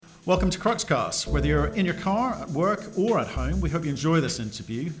Welcome to Cruxcast. Whether you're in your car, at work, or at home, we hope you enjoy this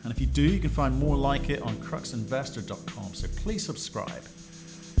interview. And if you do, you can find more like it on cruxinvestor.com. So please subscribe.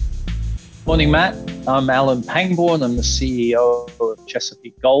 Morning, Matt. I'm Alan Pangborn. I'm the CEO of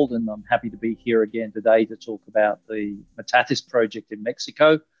Chesapeake Gold, and I'm happy to be here again today to talk about the Metates project in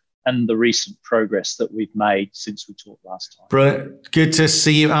Mexico and the recent progress that we've made since we talked last time. Brilliant. Good to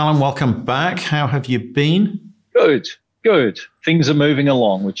see you, Alan. Welcome back. How have you been? Good. Things are moving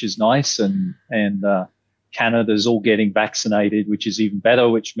along, which is nice, and Canada's all getting vaccinated, which is even better,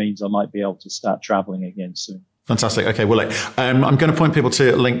 which means I might be able to start traveling again soon. Fantastic. Okay, well, I'm going to point people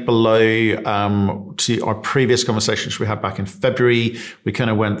to a link below to our previous conversations we had back in February. We kind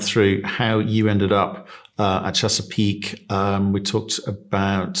of went through how you ended up at Chesapeake. We talked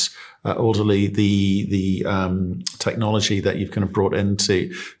about orderly the technology that you've kind of brought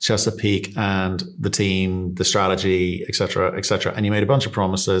into Chesapeake and the team, the strategy, et cetera, et cetera. And you made a bunch of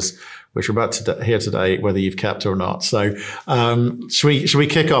promises, which we're about to hear today, whether you've kept or not. So should we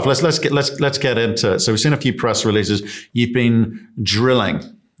kick off? Let's get into it. So we've seen a few press releases. You've been drilling.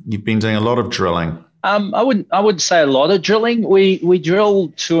 You've been doing a lot of drilling. I wouldn't say a lot of drilling. We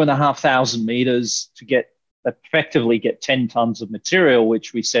drilled 2,500 meters to effectively get 10 tons of material,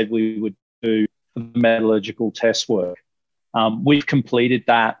 which we said we would do for the metallurgical test work. We've completed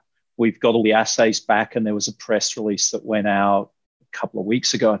that. We've got all the assays back, and there was a press release that went out a couple of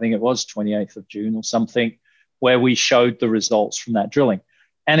weeks ago, I think it was 28th of June or something, where we showed the results from that drilling.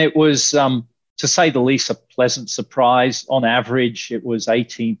 And it was, to say the least, a pleasant surprise. On average, it was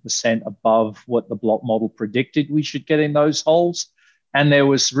 18% above what the block model predicted we should get in those holes. And there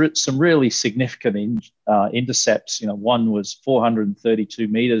was some really significant intercepts. One was 432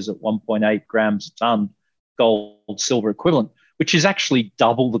 meters at 1.8 grams a ton gold silver equivalent, which is actually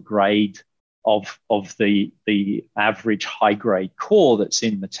double the grade of the average high grade core that's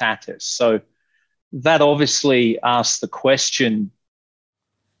in Metates. So that obviously asks the question,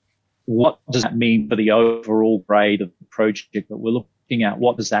 what does that mean for the overall grade of the project that we're looking at?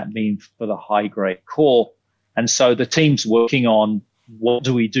 What does that mean for the high grade core? And so the team's working on, what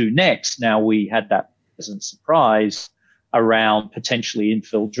do we do next? Now, we had that pleasant surprise around potentially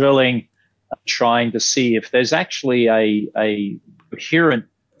infill drilling, trying to see if there's actually a coherent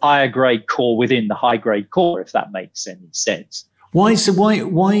higher grade core within the high grade core, if that makes any sense. Why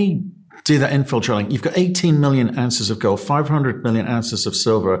do that infill drilling? You've got 18 million ounces of gold, 500 million ounces of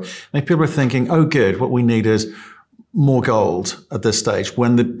silver. Maybe people are thinking, oh, good, what we need is more gold at this stage,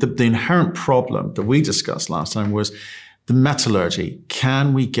 when the inherent problem that we discussed last time was the metallurgy.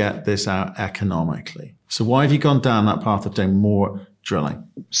 Can we get this out economically? So why have you gone down that path of doing more drilling?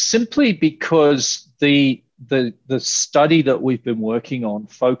 Simply because the study that we've been working on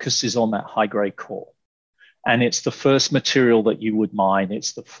focuses on that high-grade core. And it's the first material that you would mine.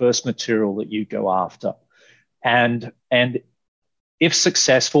 It's the first material that you go after. And if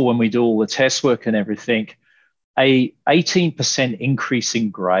successful, when we do all the test work and everything, a 18% increase in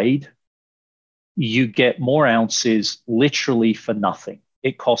grade, you get more ounces literally for nothing.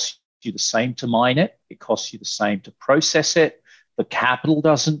 It costs you the same to mine it. It costs you the same to process it. The capital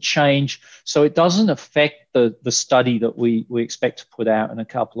doesn't change. So it doesn't affect the study that we expect to put out in a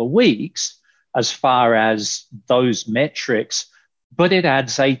couple of weeks as far as those metrics, but it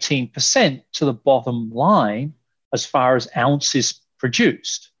adds 18% to the bottom line as far as ounces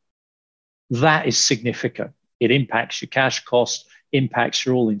produced. That is significant. It impacts your cash cost, impacts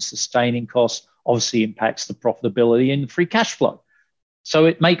your all-in sustaining costs, obviously impacts the profitability and free cash flow. So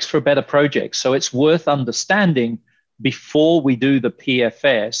it makes for a better project. So it's worth understanding before we do the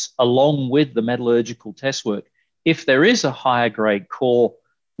PFS, along with the metallurgical test work, if there is a higher grade core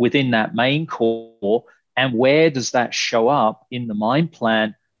within that main core, and where does that show up in the mine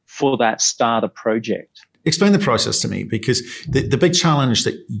plan for that starter project? Explain the process to me, because the big challenge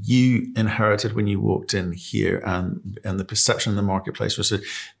that you inherited when you walked in here and the perception in the marketplace was that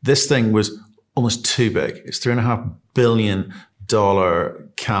this thing was almost too big. It's $3.5 billion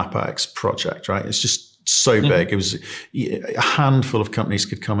CapEx project, right? It's just so big. It was a handful of companies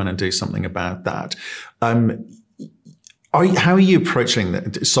could come in and do something about that. How are you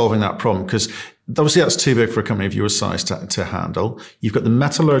approaching solving that problem? Because obviously that's too big for a company of your size to handle. You've got the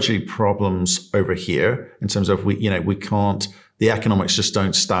metallurgy problems over here in terms of we can't. The economics just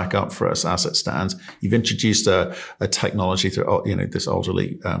don't stack up for us as it stands. You've introduced a technology through, this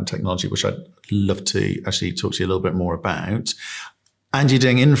elderly technology, which I'd love to actually talk to you a little bit more about. And you're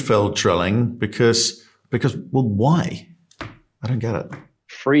doing infill drilling because, well, why? I don't get it.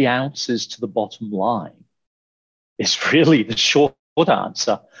 3 ounces to the bottom line is really the short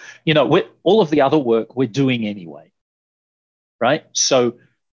answer. All of the other work we're doing anyway, right? So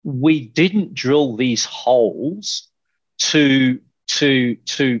we didn't drill these holes to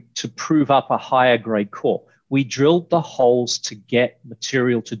prove up a higher grade core. We drilled the holes to get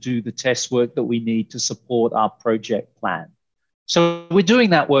material to do the test work that we need to support our project plan. So we're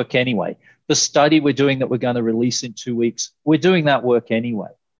doing that work anyway. The study we're doing that we're going to release in 2 weeks, we're doing that work anyway.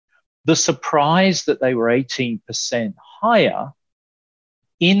 The surprise that they were 18% higher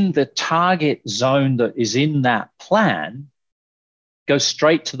in the target zone that is in that plan goes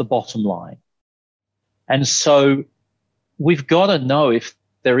straight to the bottom line. And so we've got to know if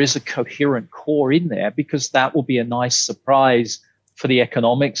there is a coherent core in there, because that will be a nice surprise for the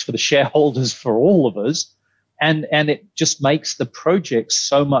economics, for the shareholders, for all of us. And it just makes the project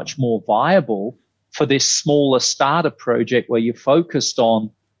so much more viable for this smaller starter project where you're focused on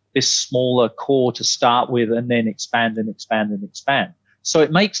this smaller core to start with and then expand and expand and expand. So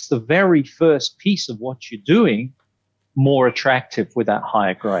it makes the very first piece of what you're doing more attractive with that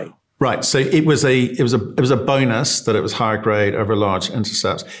higher grade. Right. So it was a bonus that it was higher grade over large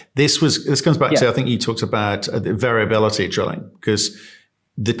intercepts. This comes back to, I think you talked about the variability drilling, because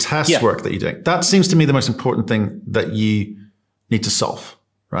the test work that you're doing, that seems to me the most important thing that you need to solve,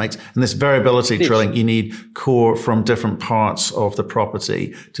 right? And this variability drilling, you need core from different parts of the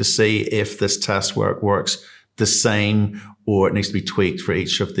property to see if this test work works the same, or it needs to be tweaked for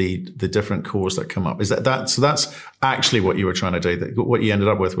each of the different cores that come up. Is that so that's actually what you were trying to do. What you ended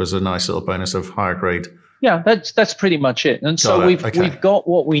up with was a nice little bonus of higher grade. Yeah, that's pretty much it. And so we've got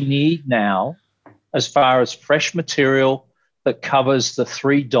what we need now as far as fresh material that covers the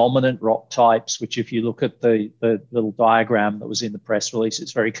three dominant rock types, which if you look at the little diagram that was in the press release,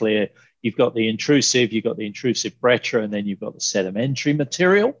 it's very clear. You've got the intrusive breccia, and then you've got the sedimentary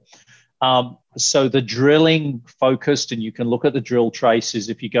material. So the drilling focused, and you can look at the drill traces.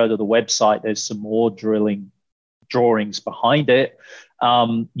 If you go to the website, there's some more drilling drawings behind it.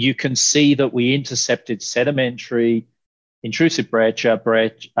 You can see that we intercepted sedimentary, intrusive breccia,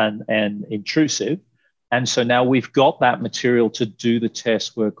 and intrusive. And so now we've got that material to do the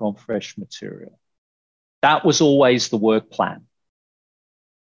test work on fresh material. That was always the work plan.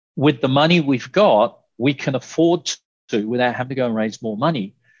 With the money we've got, we can afford to, without having to go and raise more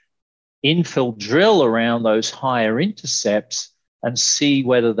money, infill drill around those higher intercepts and see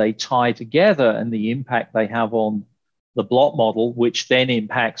whether they tie together and the impact they have on the block model, which then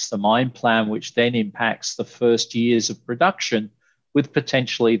impacts the mine plan, which then impacts the first years of production with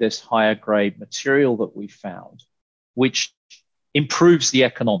potentially this higher grade material that we found, which improves the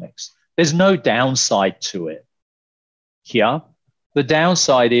economics. There's no downside to it here. The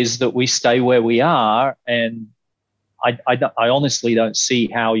downside is that we stay where we are, and I honestly don't see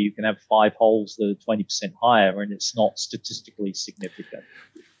how you can have 5 holes that are 20% higher and it's not statistically significant.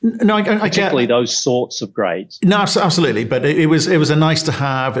 No, I particularly those sorts of grades. No, absolutely. But it was a nice to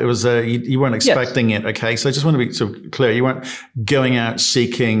have. It was you weren't expecting it. Okay, so I just want to be sort of clear. You weren't going out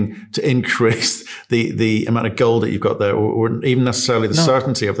seeking to increase the amount of gold that you've got there, or even necessarily the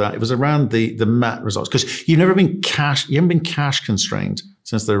certainty of that. It was around the MET results, because you haven't been cash constrained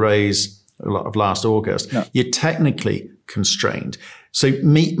since the raise of last August. No. You're technically constrained. So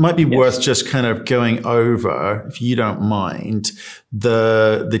might be worth just kind of going over, if you don't mind,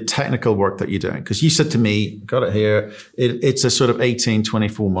 the technical work that you're doing. Because you said to me, got it here, it's a sort of 18,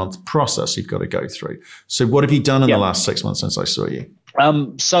 24-month process you've got to go through. So what have you done in the last 6 months since I saw you?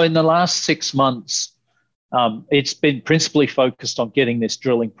 So in the last 6 months, it's been principally focused on getting this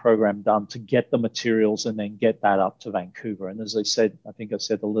drilling program done to get the materials and then get that up to Vancouver. And as I said, I think I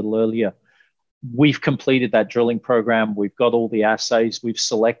said a little earlier, we've completed that drilling program. We've got all the assays. We've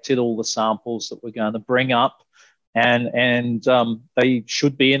selected all the samples that we're going to bring up. And they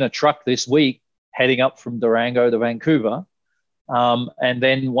should be in a truck this week heading up from Durango to Vancouver. And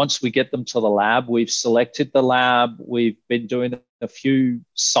then once we get them to the lab, we've selected the lab. We've been doing a few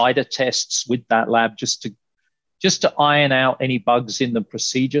CIDR tests with that lab just to iron out any bugs in the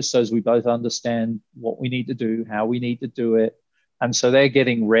procedure, so as we both understand what we need to do, how we need to do it. And so they're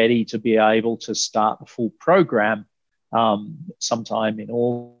getting ready to be able to start the full program sometime in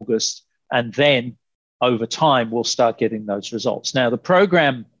August. And then over time, we'll start getting those results. Now, the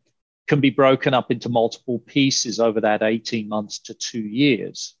program can be broken up into multiple pieces over that 18 months to 2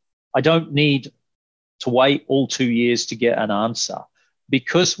 years. I don't need to wait all 2 years to get an answer.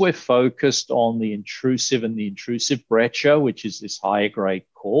 Because we're focused on the intrusive and the intrusive breccia, which is this higher grade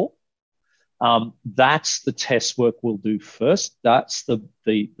core, that's the test work we'll do first. That's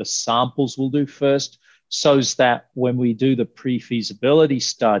the samples we'll do first, so that when we do the pre-feasibility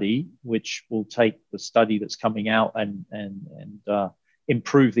study, which will take the study that's coming out and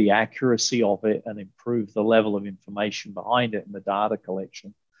improve the accuracy of it and improve the level of information behind it and the data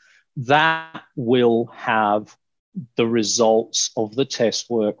collection, that will have the results of the test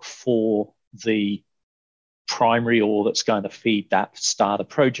work for the primary ore that's going to feed that starter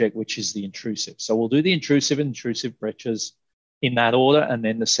project, which is the intrusive. So we'll do the intrusive and intrusive breccias in that order, and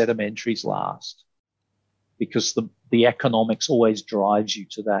then the sedimentaries last, because the economics always drives you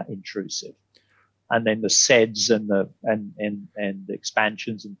to that intrusive. And then the SEDs and the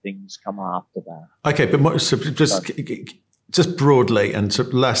expansions and things come after that. Okay, but so just broadly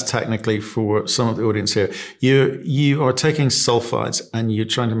and less technically for some of the audience here, you are taking sulfides and you're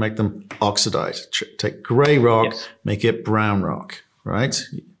trying to make them oxidize. Take grey rock, yes, make it brown rock, right?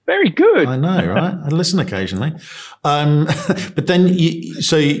 Very good. I know, right? I listen occasionally. But then,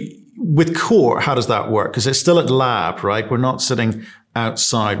 with core, how does that work? Because it's still at lab, right? We're not sitting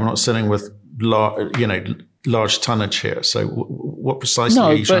outside. We're not sitting with large tonnage here. So what precisely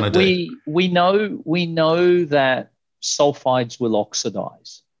are you trying to do? We know that sulfides will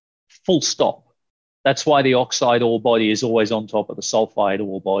oxidize. Full stop. That's why the oxide ore body is always on top of the sulfide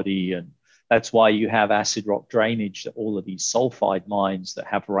ore body, and that's why you have acid rock drainage to all of these sulfide mines that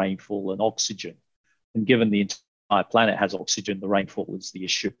have rainfall and oxygen. And given the entire planet has oxygen, the rainfall is the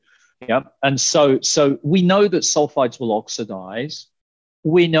issue. Yeah. And so we know that sulfides will oxidize.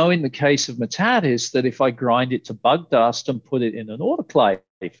 We know in the case of Metates that if I grind it to bug dust and put it in an autoclave,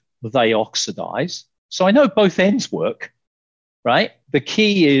 they oxidize. So I know both ends work, right? The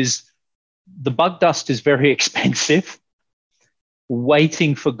key is the bug dust is very expensive.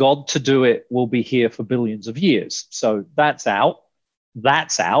 Waiting for God to do it will be here for billions of years. So that's out.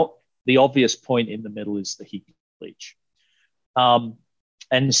 That's out. The obvious point in the middle is the heap leach.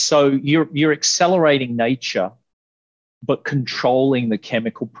 And so you're accelerating nature, but controlling the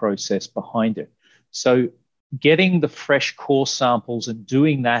chemical process behind it. So getting the fresh core samples and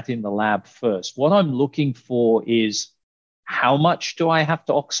doing that in the lab first. What I'm looking for is how much do I have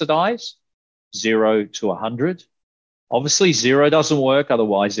to oxidize? 0 to 100. Obviously, 0 doesn't work.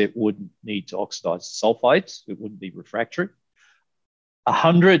 Otherwise, it wouldn't need to oxidize the sulfides. It wouldn't be refractory.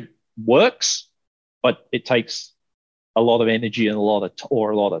 100 works, but it takes a lot of energy and a lot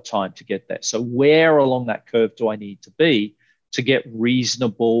of time to get there. So where along that curve do I need to be to get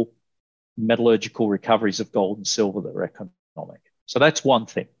reasonable metallurgical recoveries of gold and silver that are economic? So that's one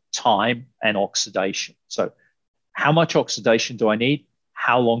thing, time and oxidation. So how much oxidation do I need?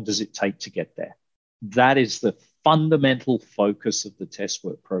 How long does it take to get there? That is the fundamental focus of the test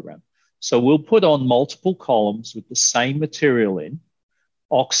work program. So we'll put on multiple columns with the same material in,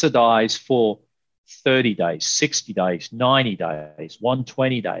 oxidize for 30 days, 60 days, 90 days,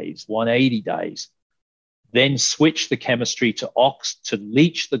 120 days, 180 days, then switch the chemistry to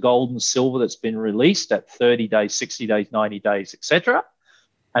leach the gold and silver that's been released at 30 days, 60 days, 90 days, etc.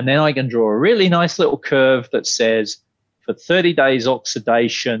 And then I can draw a really nice little curve that says, for 30 days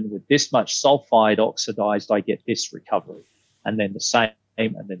oxidation with this much sulfide oxidized, I get this recovery. And then the same,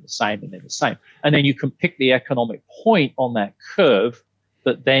 and then the same, and then the same. And then you can pick the economic point on that curve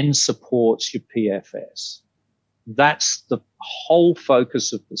that then supports your PFS. That's the whole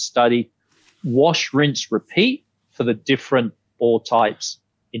focus of the study. Wash, rinse, repeat for the different ore types,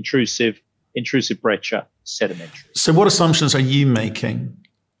 intrusive breccia, sedimentary. So what assumptions are you making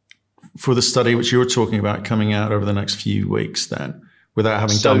for the study which you're talking about coming out over the next few weeks then, without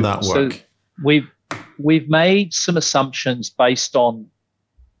having done that work? So we've made some assumptions based on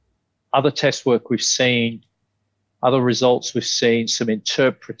other test work we've seen, other results we've seen, some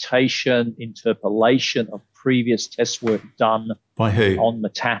interpolation of previous test work done by who? On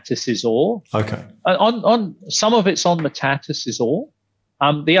Metates' ore. Okay. On some of it's on Metates' ore.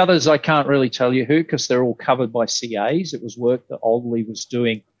 The others I can't really tell you who, because they're all covered by CAs. It was work that Alderley was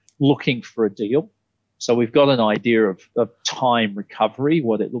doing, looking for a deal. So we've got an idea of time recovery,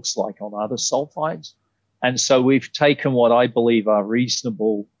 what it looks like on other sulfides. And so we've taken what I believe are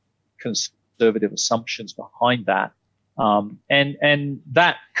reasonable conservative assumptions behind that. And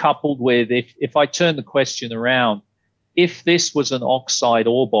that coupled with, if I turn the question around, if this was an oxide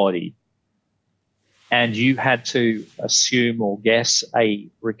ore body and you had to assume or guess a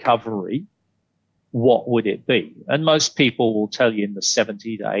recovery, what would it be? And most people will tell you in the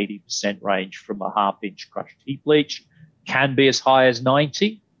 70 to 80% range from a half-inch crushed heap leach, can be as high as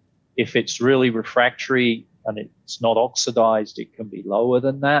 90. If it's really refractory and it's not oxidized, it can be lower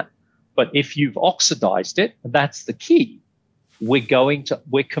than that. But if you've oxidized it, and that's the key, we're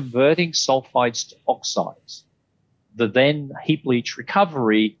converting sulfides to oxides. The then heap leach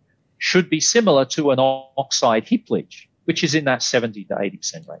recovery should be similar to an oxide heap leach, which is in that 70 to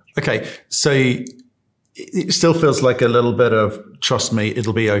 80% range. Okay, so it still feels like a little bit of, trust me,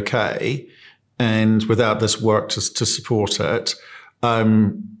 it'll be okay. And without this work to support it,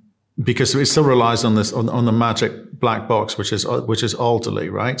 because it still relies on this on the magic black box, which is Alderley,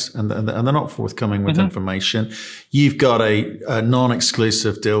 right? And they're not forthcoming with information. You've got a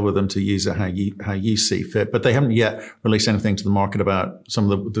non-exclusive deal with them to use it how you see fit, but they haven't yet released anything to the market about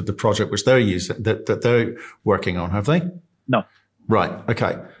some of the project which they're using that they're working on, have they? No. Right.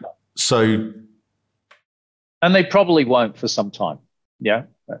 Okay. So, and they probably won't for some time. Yeah.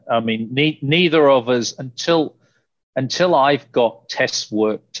 I mean, neither of us until I've got test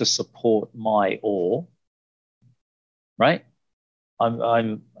work to support my ore, right?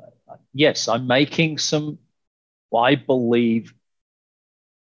 I'm making some, I believe,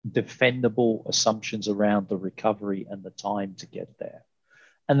 defendable assumptions around the recovery and the time to get there.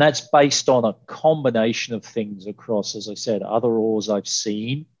 And that's based on a combination of things across, as I said, other ores I've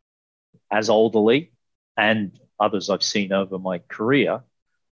seen as Alderley and others I've seen over my career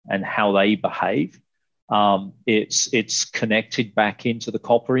and how they behave. It's connected back into the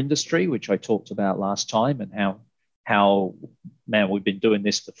copper industry, which I talked about last time, and how we've been doing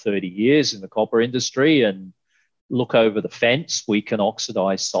this for 30 years in the copper industry, and look over the fence, we can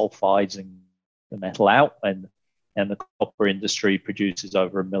oxidize sulfides and the metal out, and the copper industry produces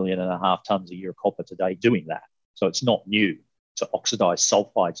over 1.5 million tons a year of copper today doing that. So it's not new to oxidize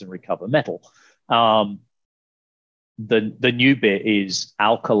sulfides and recover metal. The new bit is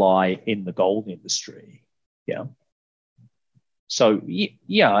alkali in the gold industry. Yeah. So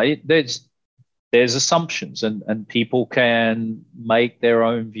yeah, there's assumptions, and people can make their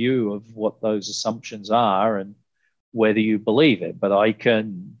own view of what those assumptions are and whether you believe it. But I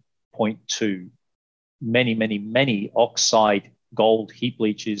can point to many oxide gold heap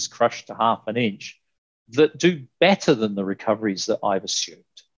leaches crushed to 1/2 inch that do better than the recoveries that I've assumed.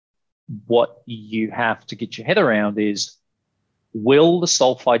 What you have to get your head around is, will the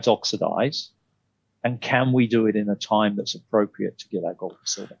sulfides oxidize, and can we do it in a time that's appropriate to get our gold and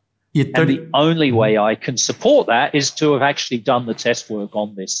silver? And the only way I can support that is to have actually done the test work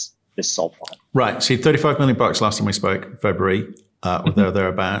on this sulfide. Right. So $35 million last time we spoke, February, or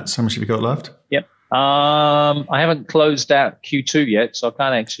thereabouts. How much have you got left? Yep. I haven't closed out Q2 yet, so I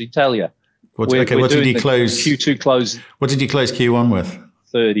can't actually tell you. What did you close? Q2 close. What did you close Q1 with?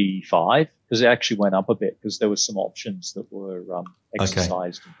 35, because it actually went up a bit because there were some options that were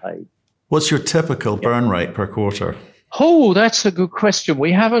exercised and paid. What's your typical burn rate per quarter? Oh, that's a good question.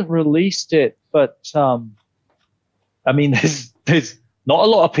 We haven't released it, but I mean, there's not a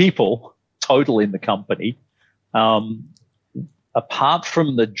lot of people total in the company. Apart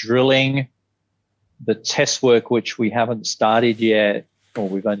from the drilling, the test work, which we haven't started yet, or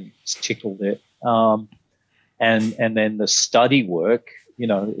we've only tickled it, and then the study work. You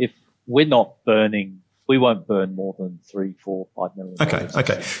know, if we're not burning, we won't burn more than 3, 4, 5 million.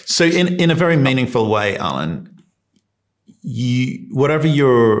 Okay. So in a very meaningful way, Alan, whatever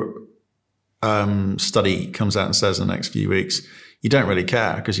your study comes out and says in the next few weeks, you don't really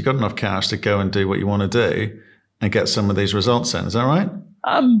care because you've got enough cash to go and do what you want to do and get some of these results in. Is that right?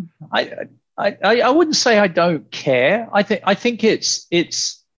 I wouldn't say I don't care. I think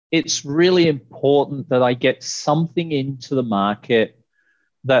it's really important that I get something into the market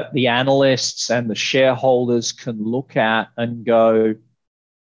that the analysts and the shareholders can look at and go,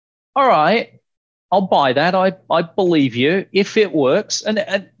 all right, I'll buy that. I believe you if it works.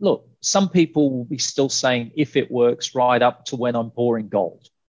 And look, some people will be still saying if it works right up to when I'm pouring gold,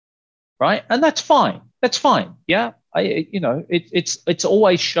 right? And that's fine. That's fine. Yeah, it's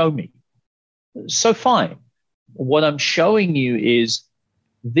always show me. So fine. What I'm showing you is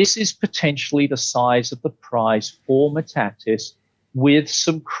this is potentially the size of the prize for Metatis, with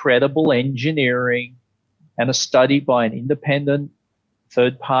some credible engineering and a study by an independent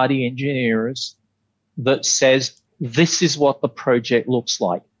third-party engineers that says this is what the project looks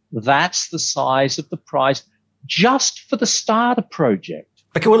like. That's the size of the prize just for the starter project.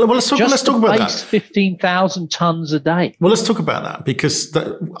 Okay, well let's talk about that. 15,000 tons a day. Well, let's talk about that because,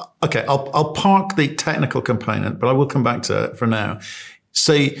 I'll park the technical component, but I will come back to it for now.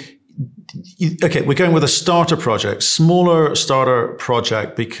 So, we're going with a starter project, smaller starter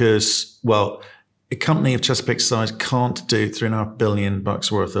project because, well, a company of Chesapeake's size can't do $3.5 billion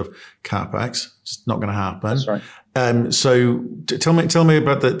worth of capex. It's not going to happen. That's right. So tell me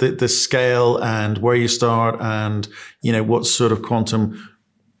about the scale and where you start, and what sort of quantum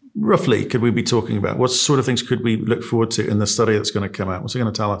roughly could we be talking about? What sort of things could we look forward to in the study that's going to come out? What's it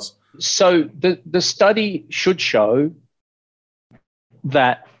going to tell us? So the study should show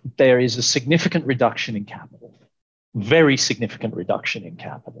that there is a significant reduction in capital, very significant reduction in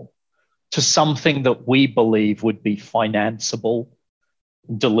capital, to something that we believe would be financeable,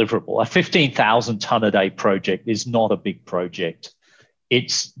 deliverable. A 15,000 ton a day project is not a big project.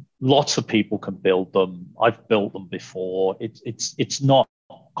 It's Lots of people can build them. I've built them before. It's not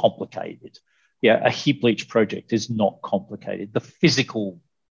complicated. Yeah, a heap leach project is not complicated. The physical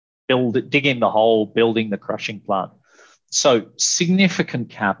digging the hole, building the crushing plant. So significant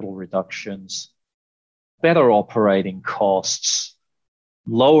capital reductions, better operating costs,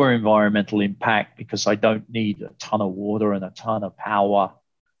 lower environmental impact because I don't need a ton of water and a ton of power,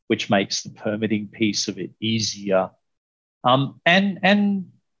 which makes the permitting piece of it easier. And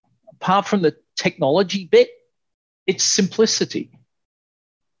apart from the technology bit, it's simplicity.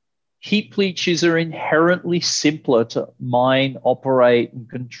 Heap leaches are inherently simpler to mine, operate, and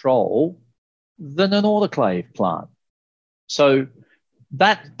control than an autoclave plant. So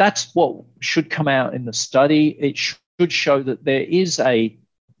that's what should come out in the study. It should show that there is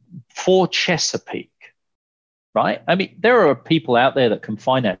for Chesapeake, right? I mean, there are people out there that can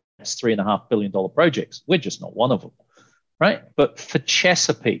finance $3.5 billion projects. We're just not one of them, right? But for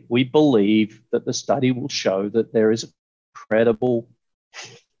Chesapeake, we believe that the study will show that there is a credible,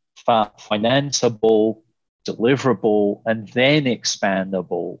 financeable, deliverable, and then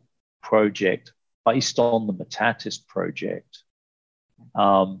expandable project based on the Metates project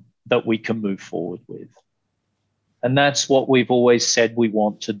that we can move forward with. And that's what we've always said we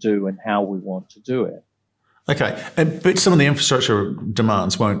want to do and how we want to do it. Okay. But some of the infrastructure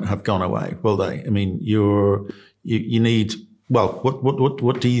demands won't have gone away, will they? I mean, you need, well,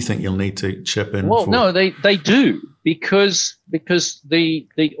 what do you think you'll need to chip in? Well, no, they do because the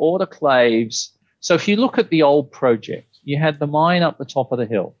autoclaves. So if you look at the old project, you had the mine up the top of the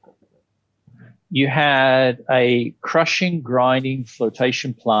hill. You had a crushing, grinding,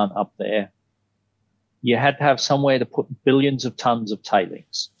 flotation plant up there. You had to have somewhere to put billions of tons of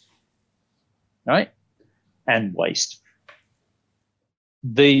tailings, right? And waste.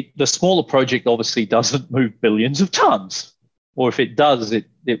 The smaller project obviously doesn't move billions of tons, or if it does, it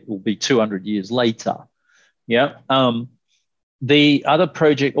will be 200 years later. Yeah. The other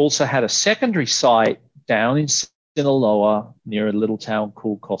project also had a secondary site down in Sinaloa near a little town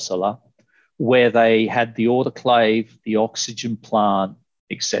called Cosala, where they had the autoclave, the oxygen plant,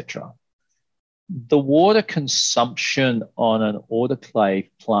 etc. The water consumption on an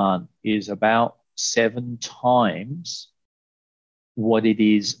autoclave plant is about 7 times what it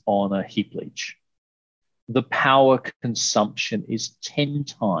is on a heap leach. The power consumption is 10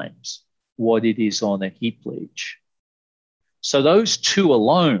 times what it is on a heap leach. So those two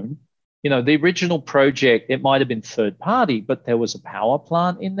alone, the original project, it might have been third party, but there was a power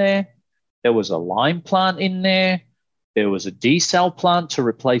plant in there. There was a lime plant in there. There was a desal plant to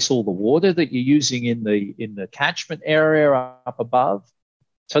replace all the water that you're using in the catchment area up above.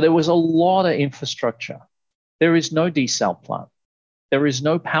 So there was a lot of infrastructure. There is no desal plant. There is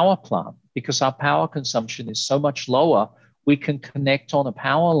no power plant because our power consumption is so much lower. We can connect on a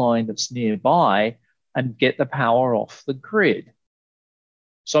power line that's nearby and get the power off the grid.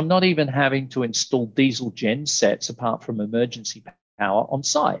 So I'm not even having to install diesel gen sets apart from emergency power on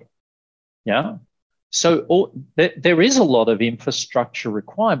site. Yeah. So there is a lot of infrastructure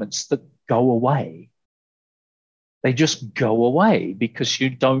requirements that go away. They just go away because you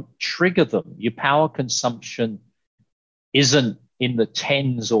don't trigger them. Your power consumption isn't in the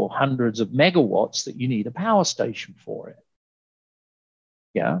tens or hundreds of megawatts that you need a power station for it.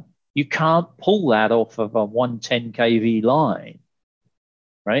 Yeah. You can't pull that off of a 110 kV line,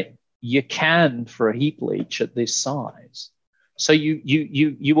 right? You can for a heap leach at this size. So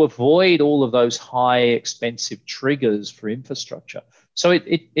you avoid all of those high expensive triggers for infrastructure. So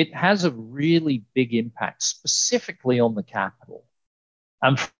it has a really big impact specifically on the capital.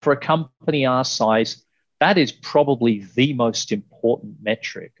 And for a company our size, that is probably the most important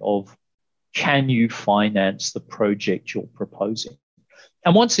metric of can you finance the project you're proposing?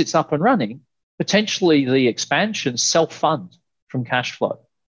 And once it's up and running, potentially the expansion self-fund from cash flow.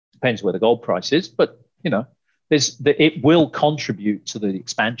 Depends where the gold price is, but it will contribute to the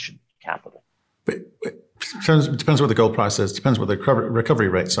expansion capital. But it depends what the gold price is. Depends what the recovery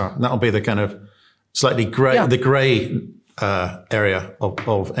rates are, and that'll be the kind of slightly grey, the grey area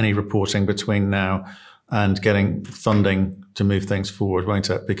of any reporting between now and getting funding to move things forward, won't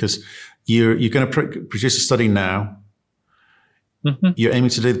it? Because you're going to produce a study now. Mm-hmm. You're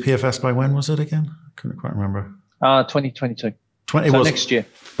aiming to do the PFS by when was it again? I couldn't quite remember. 2022. So next year.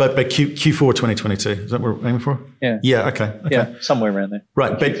 But Q4 2022, is that what we're aiming for? Yeah. Yeah, okay. Yeah, somewhere around there.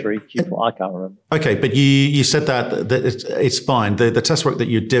 Right. Q3, Q4, I can't remember. Okay, but you said that it's fine. The test work that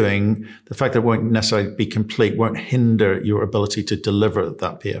you're doing, the fact that it won't necessarily be complete won't hinder your ability to deliver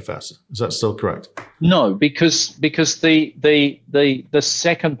that PFS. Is that still correct? No, because the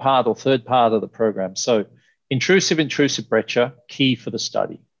second part or third part of the program, so intrusive breccia, key for the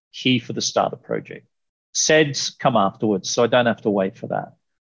study. key for the starter project. SEDS come afterwards, so I don't have to wait for that.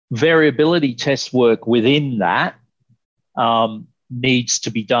 Variability test work within that needs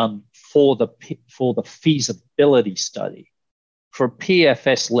to be done for the feasibility study. For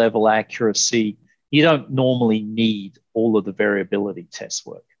PFS level accuracy, you don't normally need all of the variability test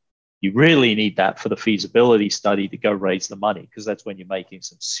work. You really need that for the feasibility study to go raise the money, because that's when you're making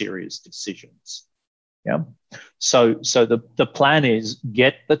some serious decisions. Yeah. So the plan is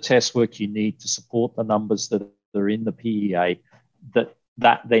get the test work you need to support the numbers that are in the PEA.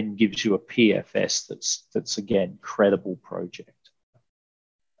 That then gives you a PFS that's again credible project.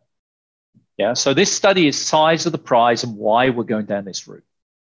 Yeah. So this study is size of the prize and why we're going down this route,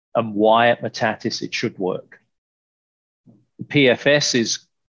 and why at Metatis it should work. The PFS is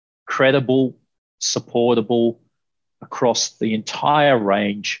credible, supportable across the entire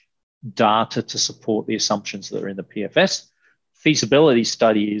range, data to support the assumptions that are in the PFS. Feasibility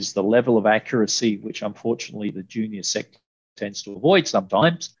study is the level of accuracy, which unfortunately the junior sector tends to avoid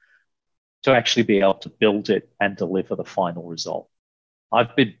sometimes, to actually be able to build it and deliver the final result.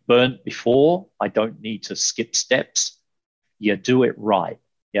 I've been burnt before. I don't need to skip steps. You do it right.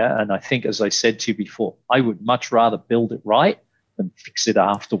 Yeah. And I think, as I said to you before, I would much rather build it right than fix it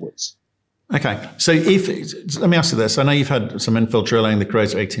afterwards. Okay. So let me ask you this. I know you've had some infill drilling that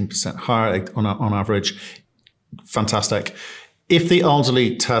grows 18% higher on average. Fantastic. If the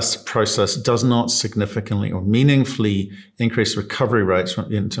Alderley test process does not significantly or meaningfully increase recovery rates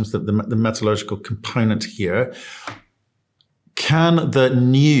in terms of the metallurgical component here, can the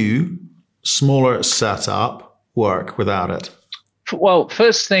new, smaller setup work without it? Well,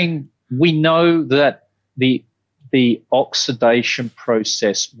 first thing, we know that the oxidation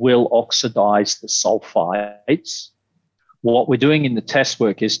process will oxidize the sulfides. What we're doing in the test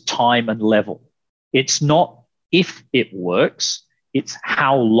work is time and level. It's not if it works, it's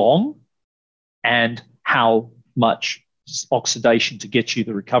how long and how much oxidation to get you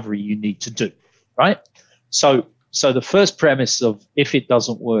the recovery you need to do, right? So the first premise of if it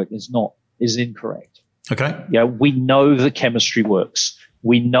doesn't work is incorrect. Okay. Yeah, we know the chemistry works.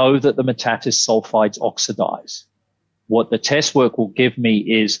 We know that the Metatis sulfides oxidize. What the test work will give me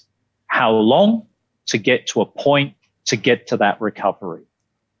is how long to get to a point to get to that recovery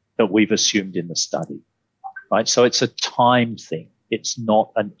that we've assumed in the study, right? So it's a time thing. It's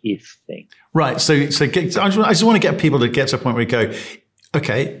not an if thing. Right. So I just want to get people to get to a point where we go,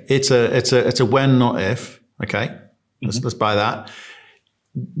 okay, it's a when, not if. Okay, let's buy that.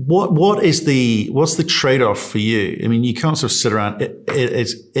 What's the trade-off for you? I mean, you can't sort of sit around.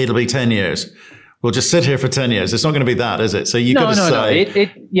 It'll be 10 years. We'll just sit here for 10 years. It's not going to be that, is it? So you got to say,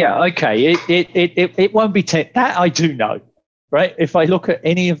 It won't be 10. That I do know, right? If I look at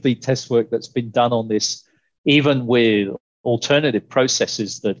any of the test work that's been done on this, even with alternative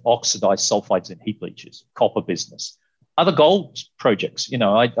processes that oxidize sulfides in heap leaches, copper business, other gold projects.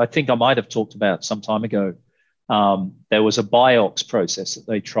 I think I might have talked about some time ago. There was a BIOX process that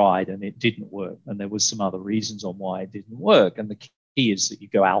they tried and it didn't work. And there was some other reasons on why it didn't work. And the key is that you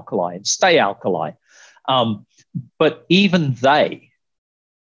go alkali and stay alkali. But even they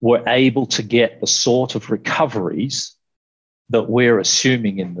were able to get the sort of recoveries that we're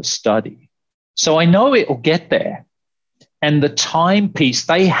assuming in the study. So I know it will get there. And the time piece,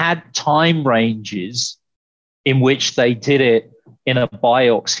 they had time ranges in which they did it in a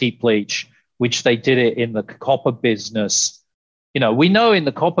BIOX heap leach, which they did it in the copper business. We know in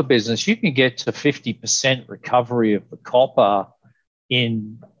the copper business, you can get to 50% recovery of the copper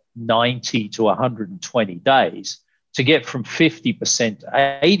in 90 to 120 days. To get from 50% to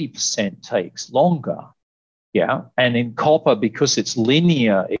 80% takes longer. Yeah. And in copper, because it's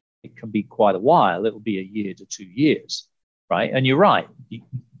linear, it can be quite a while. It'll be a year to 2 years, right? And you're right.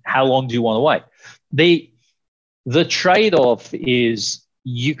 How long do you want to wait? The trade-off is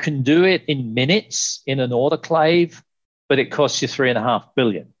you can do it in minutes in an autoclave, but it costs you $3.5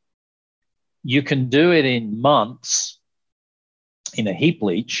 billion. You can do it in months in a heap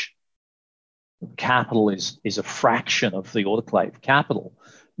leach. Capital is a fraction of the autoclave capital.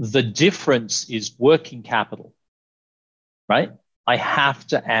 The difference is working capital, right? I have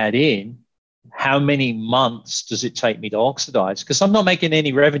to add in how many months does it take me to oxidize, because I'm not making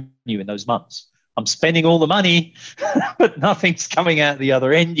any revenue in those months. I'm spending all the money, but nothing's coming out the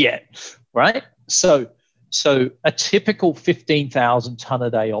other end yet, right? So a typical 15,000 ton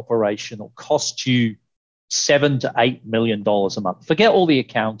a day operation will cost you $7 to $8 million a month. Forget all the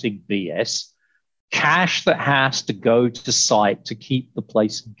accounting BS. Cash that has to go to site to keep the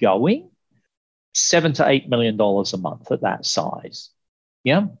place going, $7 to $8 million a month at that size.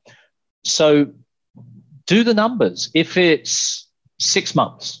 Yeah. So do the numbers. If it's 6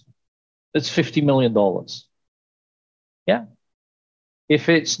 months, that's $50 million. Yeah. If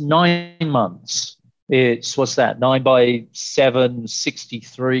it's 9 months, it's, what's that? 9 by 7,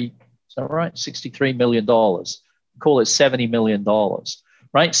 63. Is that right? $63 million. Call it $70 million,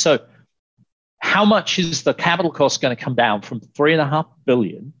 right? So how much is the capital cost going to come down from $3.5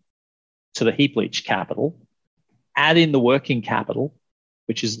 billion to the heap leach capital? Add in the working capital,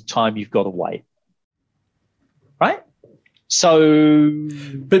 which is the time you've got to wait, right? So,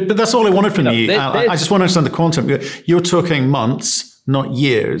 but that's all I wanted from you. I just want to understand the quantum. You're talking months, not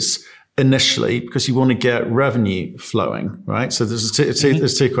years, initially, because you want to get revenue flowing, right? So there's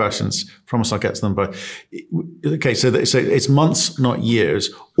two questions. Promise I'll get to them. But okay, so it's months, not years,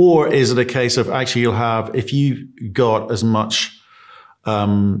 or is it a case of actually you'll have, if you got as much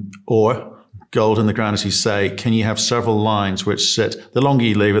ore, gold in the ground as you say, can you have several lines which sit? The longer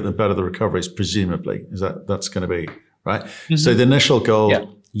you leave it, the better the recovery is, presumably. Is that's going to be right? Mm-hmm. So the initial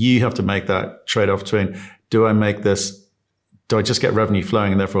gold, you have to make that trade-off between, do I just get revenue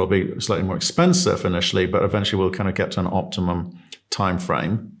flowing and therefore it'll be slightly more expensive initially, but eventually we'll kind of get to an optimum time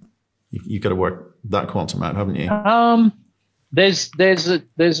frame. You've got to work that quantum out, haven't you?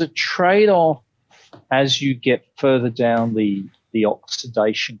 There's a trade-off as you get further down the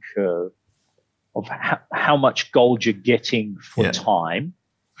oxidation curve of how much gold you're getting for time,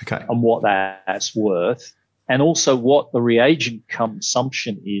 and what that's worth, and also what the reagent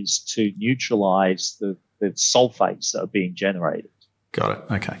consumption is to neutralize the sulfates that are being generated. Got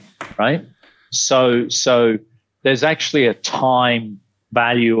it. Okay. Right? So there's actually a time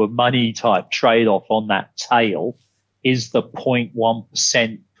value of money type trade-off on that tail. Is the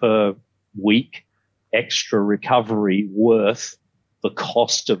 0.1% per week extra recovery worth the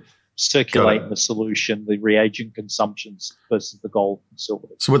cost of circulating the solution, the reagent consumptions versus the gold and silver?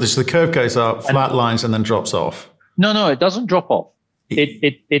 So the curve goes up, flat lines, and then drops off? No, it doesn't drop off.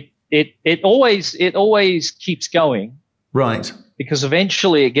 It always keeps going. Right. Because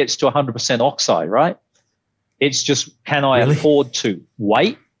eventually it gets to 100% oxide, right? It's just, can I afford to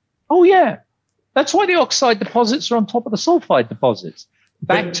wait? Oh, yeah. That's why the oxide deposits are on top of the sulfide deposits.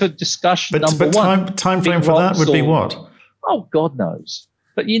 Back to discussion number one. But time frame for that would be what? Oh, God knows.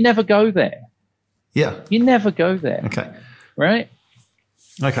 But you never go there. Yeah. You never go there. Okay. Right?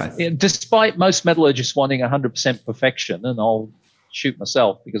 Okay. Despite most metallurgists wanting 100% perfection, and I'll shoot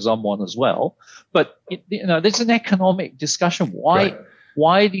myself because I'm one as well, but there's an economic discussion. Why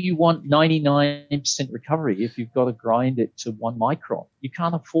do you want 99% recovery if you've got to grind it to 1 micron? You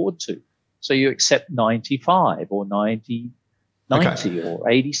can't afford to. So you accept 95 or 90 or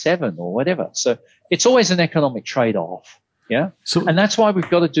 87 or whatever. So it's always an economic trade-off. Yeah. And that's why we've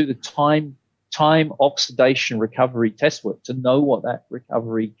got to do the time oxidation recovery test work to know what that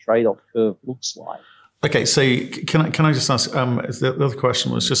recovery trade-off curve looks like. Okay, so can I just ask? The other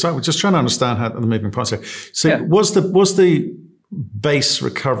question was just trying to understand how the moving parts here. So was the base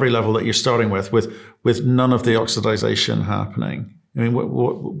recovery level that you're starting with none of the oxidization happening? I mean,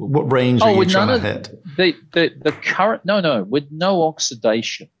 what range are you trying to hit? The current with no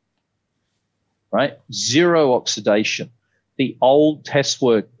oxidation, right? Zero oxidation. The old test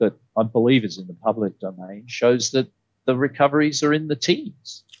work that I believe is in the public domain shows that the recoveries are in the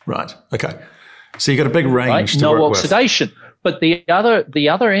teens. Right. Okay. So you got a big range to work with. No oxidation. But the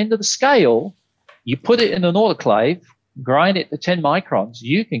other end of the scale, you put it in an autoclave, grind it to 10 microns,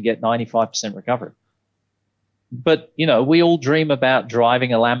 you can get 95% recovery. But, we all dream about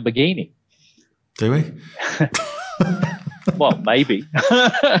driving a Lamborghini. Do we? Well, maybe.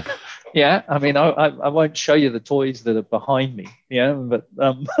 Yeah, I mean, I won't show you the toys that are behind me. Yeah, but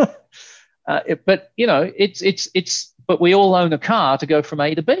but we all own a car to go from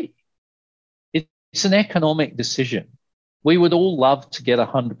A to B. It's an economic decision. We would all love to get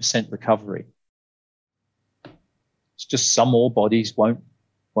 100% recovery. It's just some ore bodies won't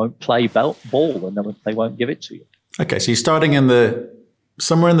play ball, and they won't give it to you. Okay, so you're starting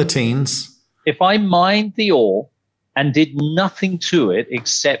somewhere in the teens. If I mined the ore and did nothing to it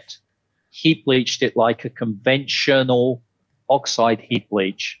except heap leached it like a conventional oxide heap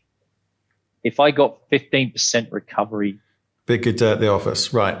leach, if I got 15% recovery. Big good day at the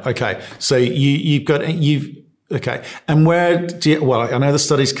office. Right. Okay. So okay. And where I know the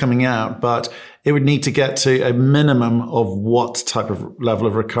study's coming out, but it would need to get to a minimum of what type of level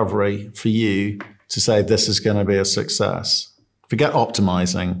of recovery for you to say this is going to be a success? Forget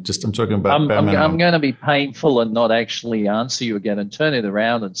optimizing. I'm talking about bare minimum. I'm going to be painful and not actually answer you again and turn it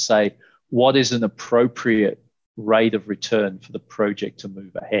around and say, what is an appropriate rate of return for the project to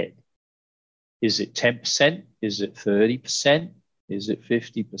move ahead? Is it 10%? Is it 30%? Is it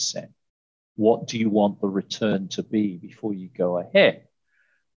 50%? what do you want the return to be before you go ahead?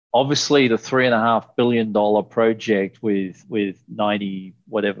 Obviously, the $3.5 billion project with 90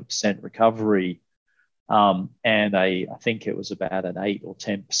 whatever percent recovery, and I think it was about an 8 or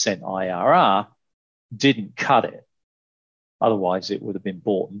 10% IRR, didn't cut it. Otherwise, it would have been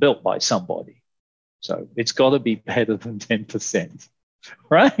bought and built by somebody. So it's got to be better than 10%,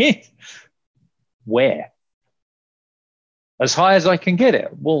 right? Where? As high as I can get it.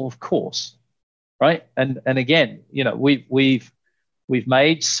 Well, of course, right? And again, we've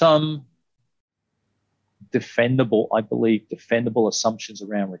made some defendable assumptions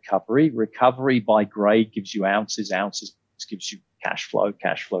around recovery. Recovery by grade gives you ounces. Ounces gives you cash flow.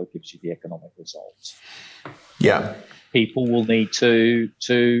 Cash flow gives you the economic results. Yeah. People will need to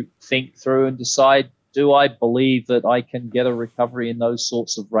think through and decide, do I believe that I can get a recovery in those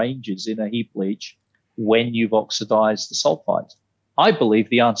sorts of ranges in a heap leach when you've oxidized the sulfides? I believe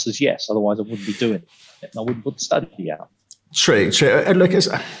the answer is yes. Otherwise, I wouldn't be doing it. I wouldn't put the study out. True. Look, it's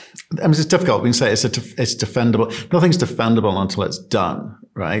difficult. We can say it's defendable. Nothing's defendable until it's done,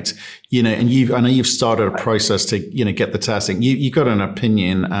 right? And I know you've started a process to, get the testing. You've got an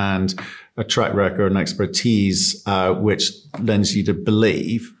opinion and a track record and expertise, which lends you to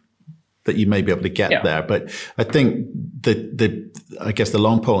believe that you may be able to get there. But I think I guess the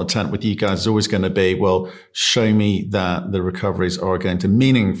long pole intent with you guys is always going to be, well, show me that the recoveries are going to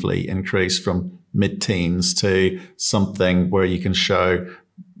meaningfully increase from mid-teens to something where you can show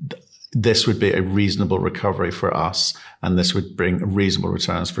this would be a reasonable recovery for us, and this would bring reasonable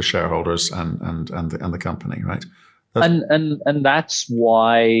returns for shareholders and the company, right? And that's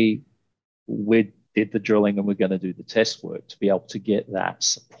why we did the drilling and we're going to do the test work to be able to get that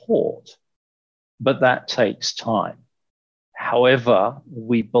support. But that takes time. However,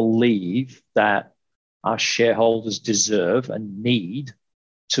 we believe that our shareholders deserve and need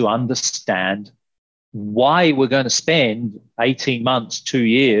to understand why we're going to spend 18 months, 2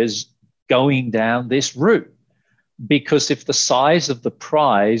 years going down this route. Because if the size of the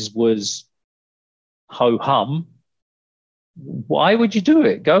prize was ho-hum, why would you do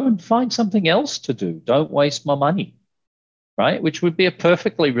it? Go and find something else to do. Don't waste my money, right? Which would be a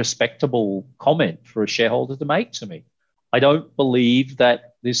perfectly respectable comment for a shareholder to make to me. I don't believe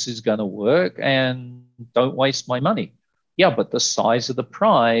that this is going to work and don't waste my money. Yeah, but the size of the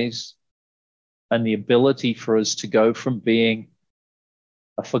prize and the ability for us to go from being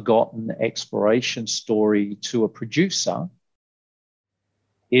a forgotten exploration story to a producer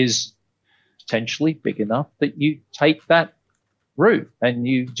is potentially big enough that you take that route and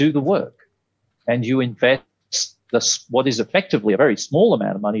you do the work and you invest what is effectively a very small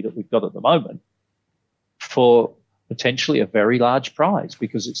amount of money that we've got at the moment for potentially a very large prize,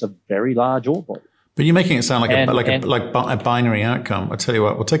 because it's a very large ore body. But you're making it sound like a binary outcome. I tell you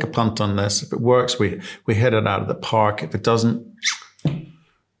what, we'll take a punt on this. If it works, we hit it out of the park. If it doesn't,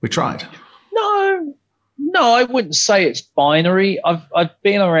 we tried. No, I wouldn't say it's binary. I've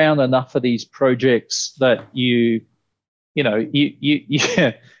been around enough of these projects that you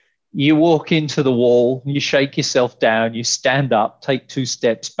walk into the wall, you shake yourself down, you stand up, take 2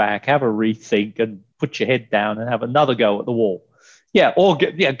 steps back, have a rethink, and put your head down and have another go at the wall.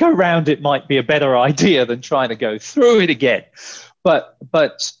 Go round it might be a better idea than trying to go through it again. But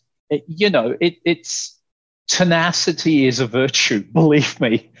it's tenacity is a virtue, believe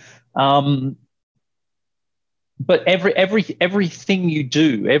me. But everything you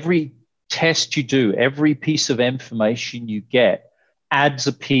do, every test you do, every piece of information you get adds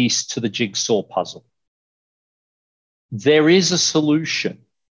a piece to the jigsaw puzzle. There is a solution.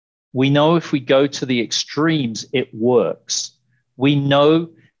 We know if we go to the extremes, it works. We know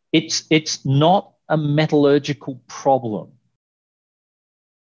it's not a metallurgical problem.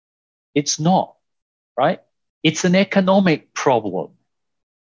 It's not, right? It's an economic problem,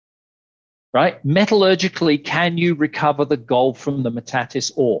 right? Metallurgically, can you recover the gold from the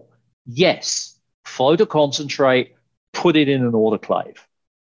Metates ore? Yes. Float a concentrate, put it in an autoclave.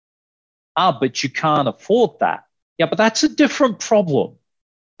 But you can't afford that. Yeah, but that's a different problem.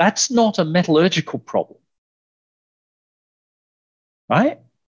 That's not a metallurgical problem, right?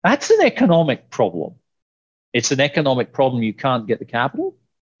 That's an economic problem. It's an economic problem. You can't get the capital.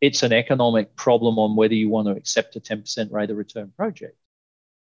 It's an economic problem on whether you want to accept a 10% rate of return project.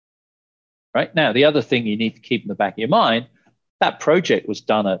 Right? Now, the other thing you need to keep in the back of your mind, that project was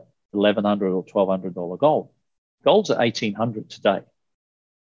done at $1,100 or $1,200 gold. Gold's at $1,800 today.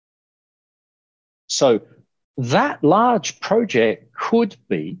 So that large project could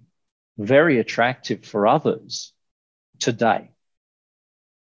be very attractive for others today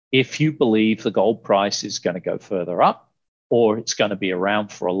if you believe the gold price is going to go further up or it's going to be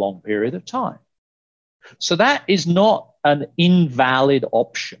around for a long period of time. So that is not an invalid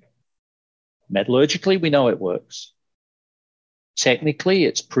option. Metallurgically, we know it works. Technically,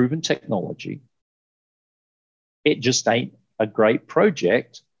 it's proven technology. It just ain't a great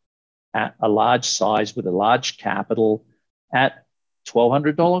project at a large size with a large capital at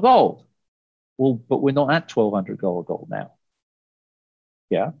 $1,200 gold. Well, but we're not at $1,200 gold now.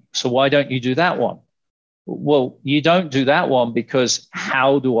 Yeah. So why don't you do that one? Well, you don't do that one because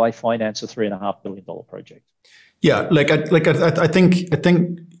how do I finance a $3.5 billion project? Yeah, I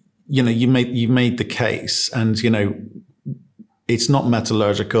think you know you made the case, and you know it's not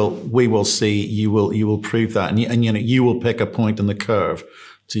metallurgical. We will see. You will prove that, and you know you will pick a point in the curve,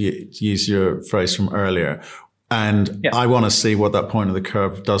 to use your phrase from earlier. And I want to see what that point of the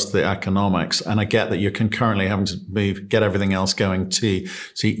curve does to the economics. And I get that you're concurrently having to get everything else going too.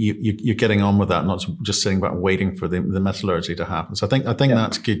 So you're getting on with that, not just sitting back waiting for the metallurgy to happen. So I think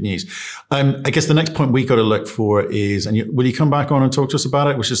that's good news. I guess the next point we got to look for is, and will you come back on and talk to us about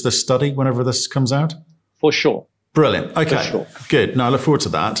it, which is this study whenever this comes out? For sure. Brilliant. Okay, For sure. Good. No, I look forward to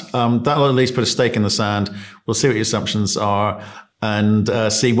that. That'll at least put a stake in the sand. We'll see what your assumptions are. And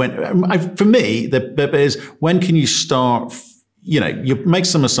see when, for me, the bit is when can you start, you know, you make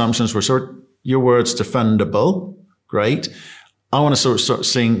some assumptions were sort of, your words, defendable. Great. I want to sort of start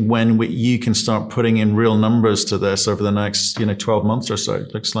seeing when you can start putting in real numbers to this over the next, 12 months or so.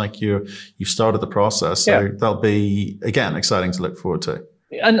 It looks like you've started the process. So that'll be, again, exciting to look forward to.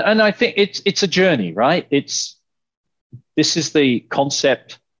 And I think it's a journey, right? This is the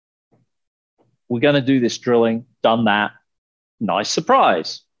concept. We're going to do this drilling, done that. Nice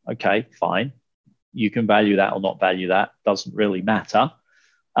surprise. Okay, fine. You can value that or not value that. Doesn't really matter.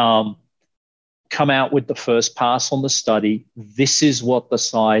 Come out with the first pass on the study. This is what the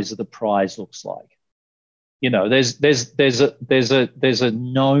size of the prize looks like. You know, there's a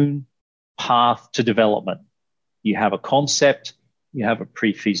known path to development. You have a concept. You have a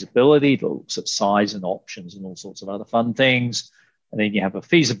pre-feasibility that looks at size and options and all sorts of other fun things. And then you have a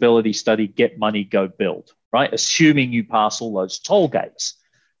feasibility study, get money, go build, right? Assuming you pass all those toll gates.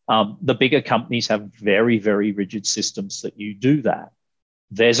 The bigger companies have very, very rigid systems that you do that.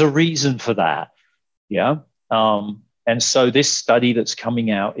 There's a reason for that, yeah? And so this study that's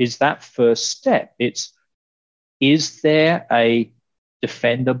coming out is that first step. Is there a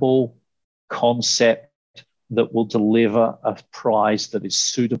defendable concept that will deliver a prize that is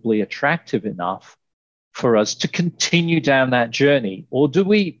suitably attractive enough for us to continue down that journey? Or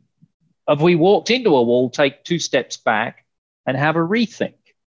have we walked into a wall, take 2 steps back and have a rethink,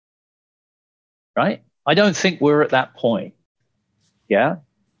 right? I don't think we're at that point, yeah?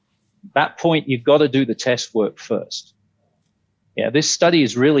 That point, you've got to do the test work first. Yeah, this study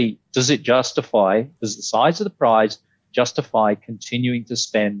is really, does the size of the prize justify continuing to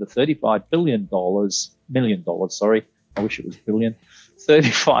spend the $35 million, I wish it was billion,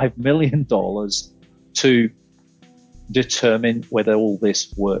 $35 million to determine whether all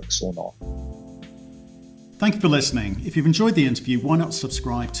this works or not. Thank you for listening. If you've enjoyed the interview, why not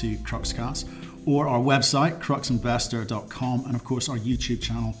subscribe to Cruxcast or our website, cruxinvestor.com, and of course our YouTube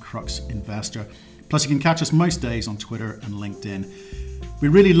channel, Crux Investor. Plus you can catch us most days on Twitter and LinkedIn. We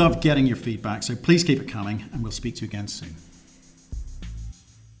really love getting your feedback, so please keep it coming and we'll speak to you again soon.